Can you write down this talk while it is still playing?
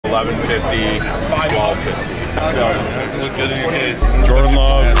1150, 1250. Doesn't look good in your case. Jordan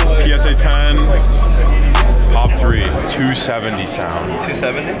Love, PSA 10, Pop 3, 270 sound.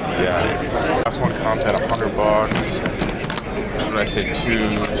 270? Yeah. Last one comped at $100. What did I say?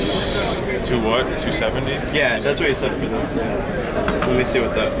 Two what? 270? Yeah, that's what you said for this. Let me see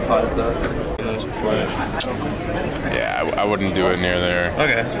what that pause does. Yeah, I wouldn't do it near there.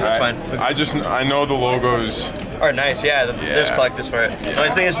 Okay, that's fine. I know the logos are nice. Yeah, there's collectors for it. Yeah. The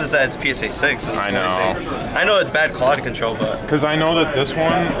only thing is that it's PSA 6. I know. I know it's bad quality control, but because I know that this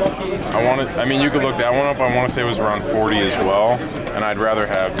one, I mean, you could look that one up. I want to say it was around 40 as well, and I'd rather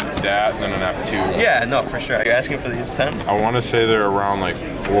have that than an F2. Yeah, no, for sure. You're asking for these 10s? I want to say they're around like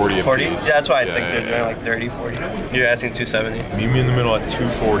 40. 40? Yeah, that's why I think they're doing like 30, 40. You're asking 270. Meet me in the middle at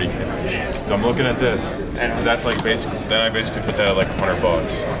 240. So I'm looking at this, because that's like basically. Then I basically put that at like $100.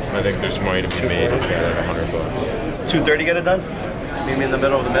 I think there's money to be made at $100. 230 get it done? Meet me in the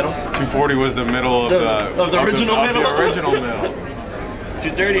middle of the middle? 240 was the middle of the original middle? The original middle.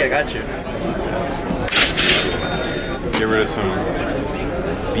 230, I got you. Get rid of some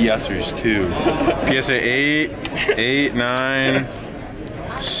BSers too. PSA 8, 9,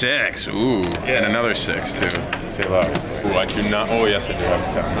 6. Ooh, and another 6 too. Say less. Ooh, I do not. Oh yes, I do have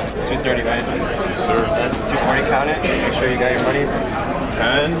 10. 230, right? Yes, sir. That's 240. Count it. Make sure you got your money.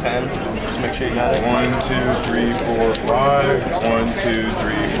 10. 10. Just make sure you got it. 1, 2, 3, 4, 5. 1, 2,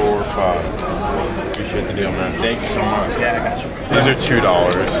 3, 4, 5. Appreciate the deal, man. Thank you so much. Yeah, I got you. These are $2.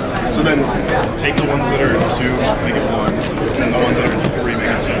 So then take the ones that are in 2, make it 1, and the ones that are in 3, make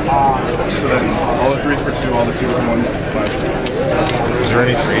it 2. So then all the 3s for 2, all the 2 for 1s, Is there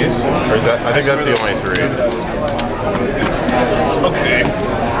any 3s? Or is that? I think that's the only 3. Okay. I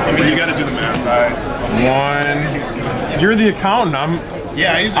mean, you got to do the math. 1. You're the accountant. I'm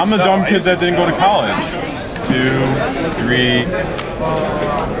the dumb kid that didn't go to college. 2, 3.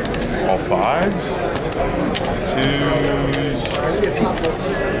 All 5s. 2s.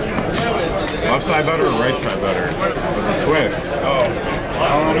 Left side better or right side better? The twist.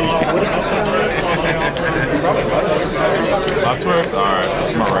 Left twist?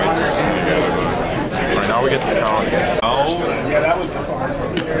 Alright, my right twist together. Alright, now we get to count.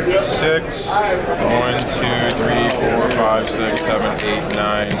 6, 1, 2, 3, 4, 5, 6, 7, 8,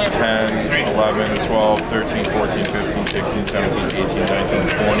 9, 10, 11, 12, 13, 14, 15, 16, 17, 18, 19,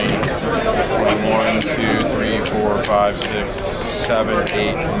 20, 21, 2, 3, 4, 5, 6, 7,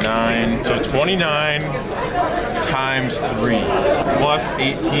 8, 9. So 29 times 3 plus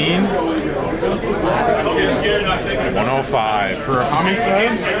 18. 105 for how many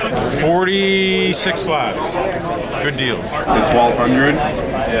slabs? 46 slabs. Good deals. The 1200?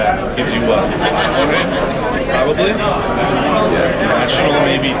 Yeah. Gives you what? 500? Probably? Yeah. National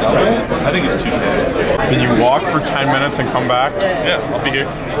maybe double? I think it's 2K. Can you walk for 10 minutes and come back? Yeah, I'll be here.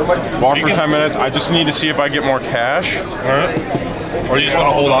 Walk for 10 minutes. I just need to see if I get more cash. Alright. Or you just want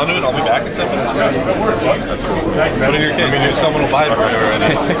to hold on to it and I'll be back in 10 minutes? That's cool. But in your case, maybe someone will buy it for you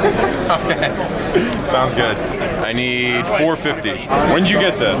already. Okay. Sounds good. I need 450. When'd you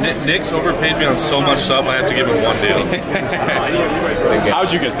get this? Nick's overpaid me on so much stuff, I have to give him one deal.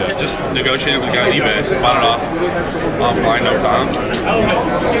 How'd you get this? Just negotiated with a guy on eBay. Bought it offline.com.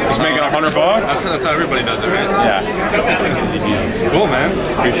 Just making $100 bucks? That's how everybody does it, right? Yeah. Cool, man.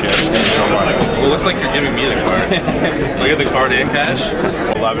 Appreciate it. Thank you so much. Well, it looks like you're giving me the card. So I get the card and cash?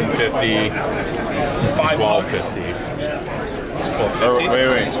 1150. 1250.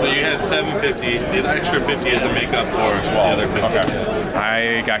 Wait. So you had 750. The extra 50 is to make up for 12. The other 50. Okay.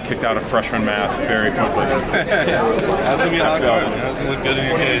 I got kicked out of freshman math very quickly. That's gonna be a hot card. That's gonna look good in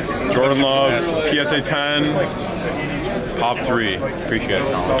your case. Jordan Love, PSA 10, Pop 3. Appreciate it.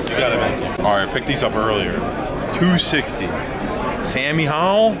 You got it, man. All right, picked these up earlier. 260. Sammy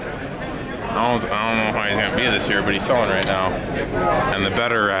Howell. I don't know how he's gonna be this year, but he's selling right now. And the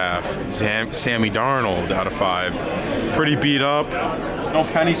better half, Sammy Darnold out of 5. Pretty beat up. No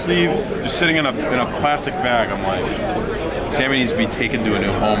penny sleeve, just sitting in a plastic bag. I'm like, Sammy needs to be taken to a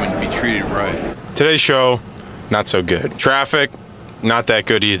new home and be treated right. Today's show, not so good. Traffic, not that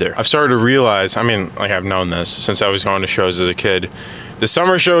good either. I've started to realize, I mean, like I've known this since I was going to shows as a kid. The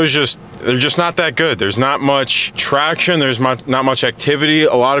summer shows they're just not that good. There's not much traction, there's not much activity.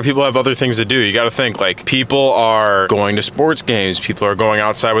 A lot of people have other things to do. You gotta think, like, people are going to sports games, people are going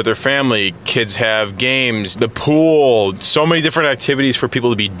outside with their family, kids have games, the pool, so many different activities for people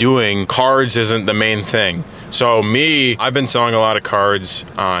to be doing. Cards isn't the main thing. So me, I've been selling a lot of cards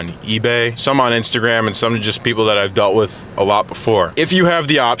on eBay, some on Instagram, and some to just people that I've dealt with a lot before. If you have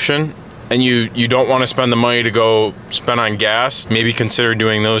the option, and you don't want to spend the money to go spend on gas, maybe consider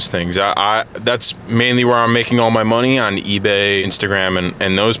doing those things. That's mainly where I'm making all my money, on eBay, Instagram,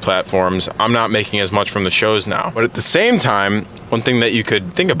 and those platforms. I'm not making as much from the shows now. But at the same time, one thing that you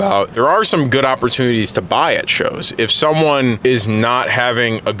could think about, there are some good opportunities to buy at shows. If someone is not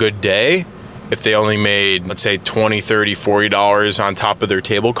having a good day, if they only made, let's say, $20, $30, $40 on top of their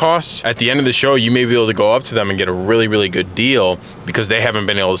table costs, at the end of the show, you may be able to go up to them and get a really, really good deal because they haven't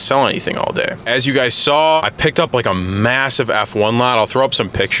been able to sell anything all day. As you guys saw, I picked up like a massive F1 lot. I'll throw up some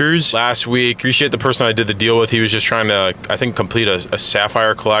pictures. Last week, appreciate the person I did the deal with. He was just trying to, I think, complete a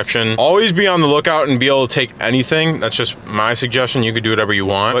Sapphire collection. Always be on the lookout and be able to take anything. That's just my suggestion. You could do whatever you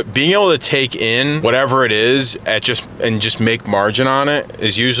want. But being able to take in whatever it is and just make margin on it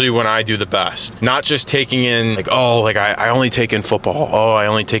is usually when I do the best. Not just taking in like, oh, like I only take in football. Oh, I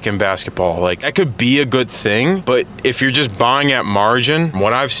only take in basketball. Like that could be a good thing, but if you're just buying at margin, from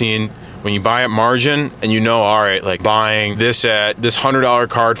what I've seen, when you buy at margin and you know, all right, like buying this at this $100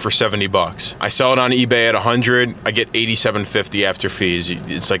 card for 70 bucks. I sell it on eBay at 100, I get $87.50 after fees.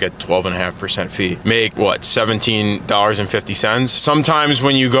 It's like a 12.5% fee. Make what, $17.50? Sometimes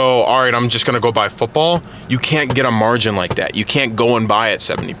when you go, all right, I'm just gonna go buy football, you can't get a margin like that. You can't go and buy at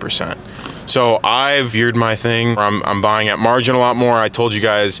 70%. So I've veered my thing. I'm buying at margin a lot more. I told you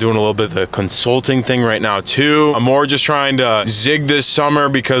guys, doing a little bit of the consulting thing right now too. I'm more just trying to zig this summer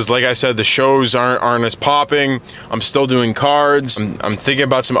because, like I said, the shows aren't as popping. I'm still doing cards. I'm thinking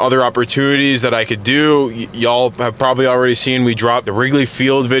about some other opportunities that I could do. Y'all have probably already seen we dropped the Wrigley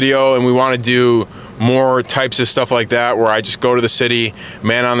Field video, and we want to do more types of stuff like that where I just go to the city,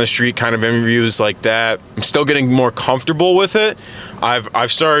 man on the street kind of interviews like that. I'm still getting more comfortable with it.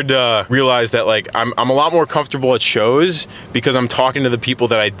 I've started to realize that like I'm a lot more comfortable at shows because I'm talking to the people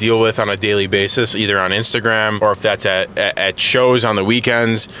that I deal with on a daily basis, either on Instagram or if that's at shows on the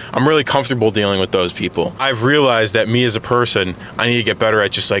weekends. I'm really comfortable dealing with those people. I've realized that me as a person, I need to get better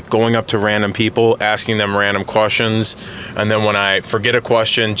at just like going up to random people, asking them random questions, and then when I forget a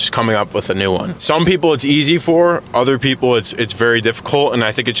question, just coming up with a new one. Some people it's easy for, other people it's very difficult, and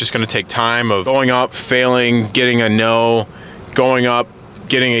I think it's just going to take time of going up, failing, getting a no, going up,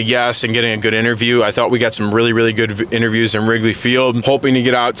 getting a yes, and getting a good interview. I thought we got some really, really good interviews in Wrigley Field. Hoping to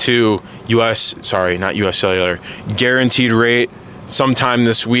get out to not US Cellular, Guaranteed Rate sometime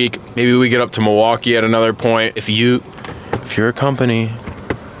this week. Maybe we get up to Milwaukee at another point. If you're a company,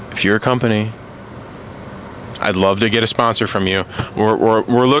 I'd love to get a sponsor from you.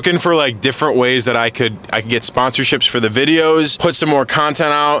 We're looking for like different ways that I could get sponsorships for the videos, put some more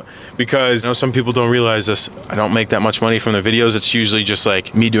content out, because I know some people don't realize this. I don't make that much money from the videos. It's usually just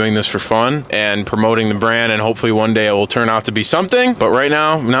like me doing this for fun and promoting the brand, and hopefully one day it will turn out to be something. But right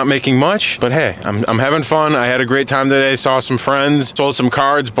now, I'm not making much. But hey, I'm having fun. I had a great time today. Saw some friends, sold some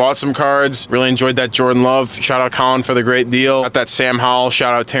cards, bought some cards. Really enjoyed that Jordan Love. Shout out Colin for the great deal. Got that Sam Howell.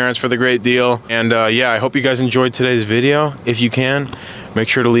 Shout out Terrence for the great deal. And yeah, I hope you guys enjoyed today's video. If you can, make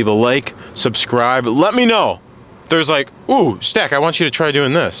sure to leave a like, subscribe. Let me know. There's like, ooh, Stack, I want you to try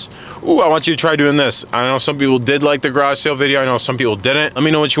doing this. Ooh, I want you to try doing this. I know some people did like the garage sale video. I know some people didn't. Let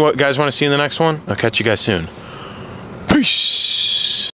me know what you guys want to see in the next one. I'll catch you guys soon.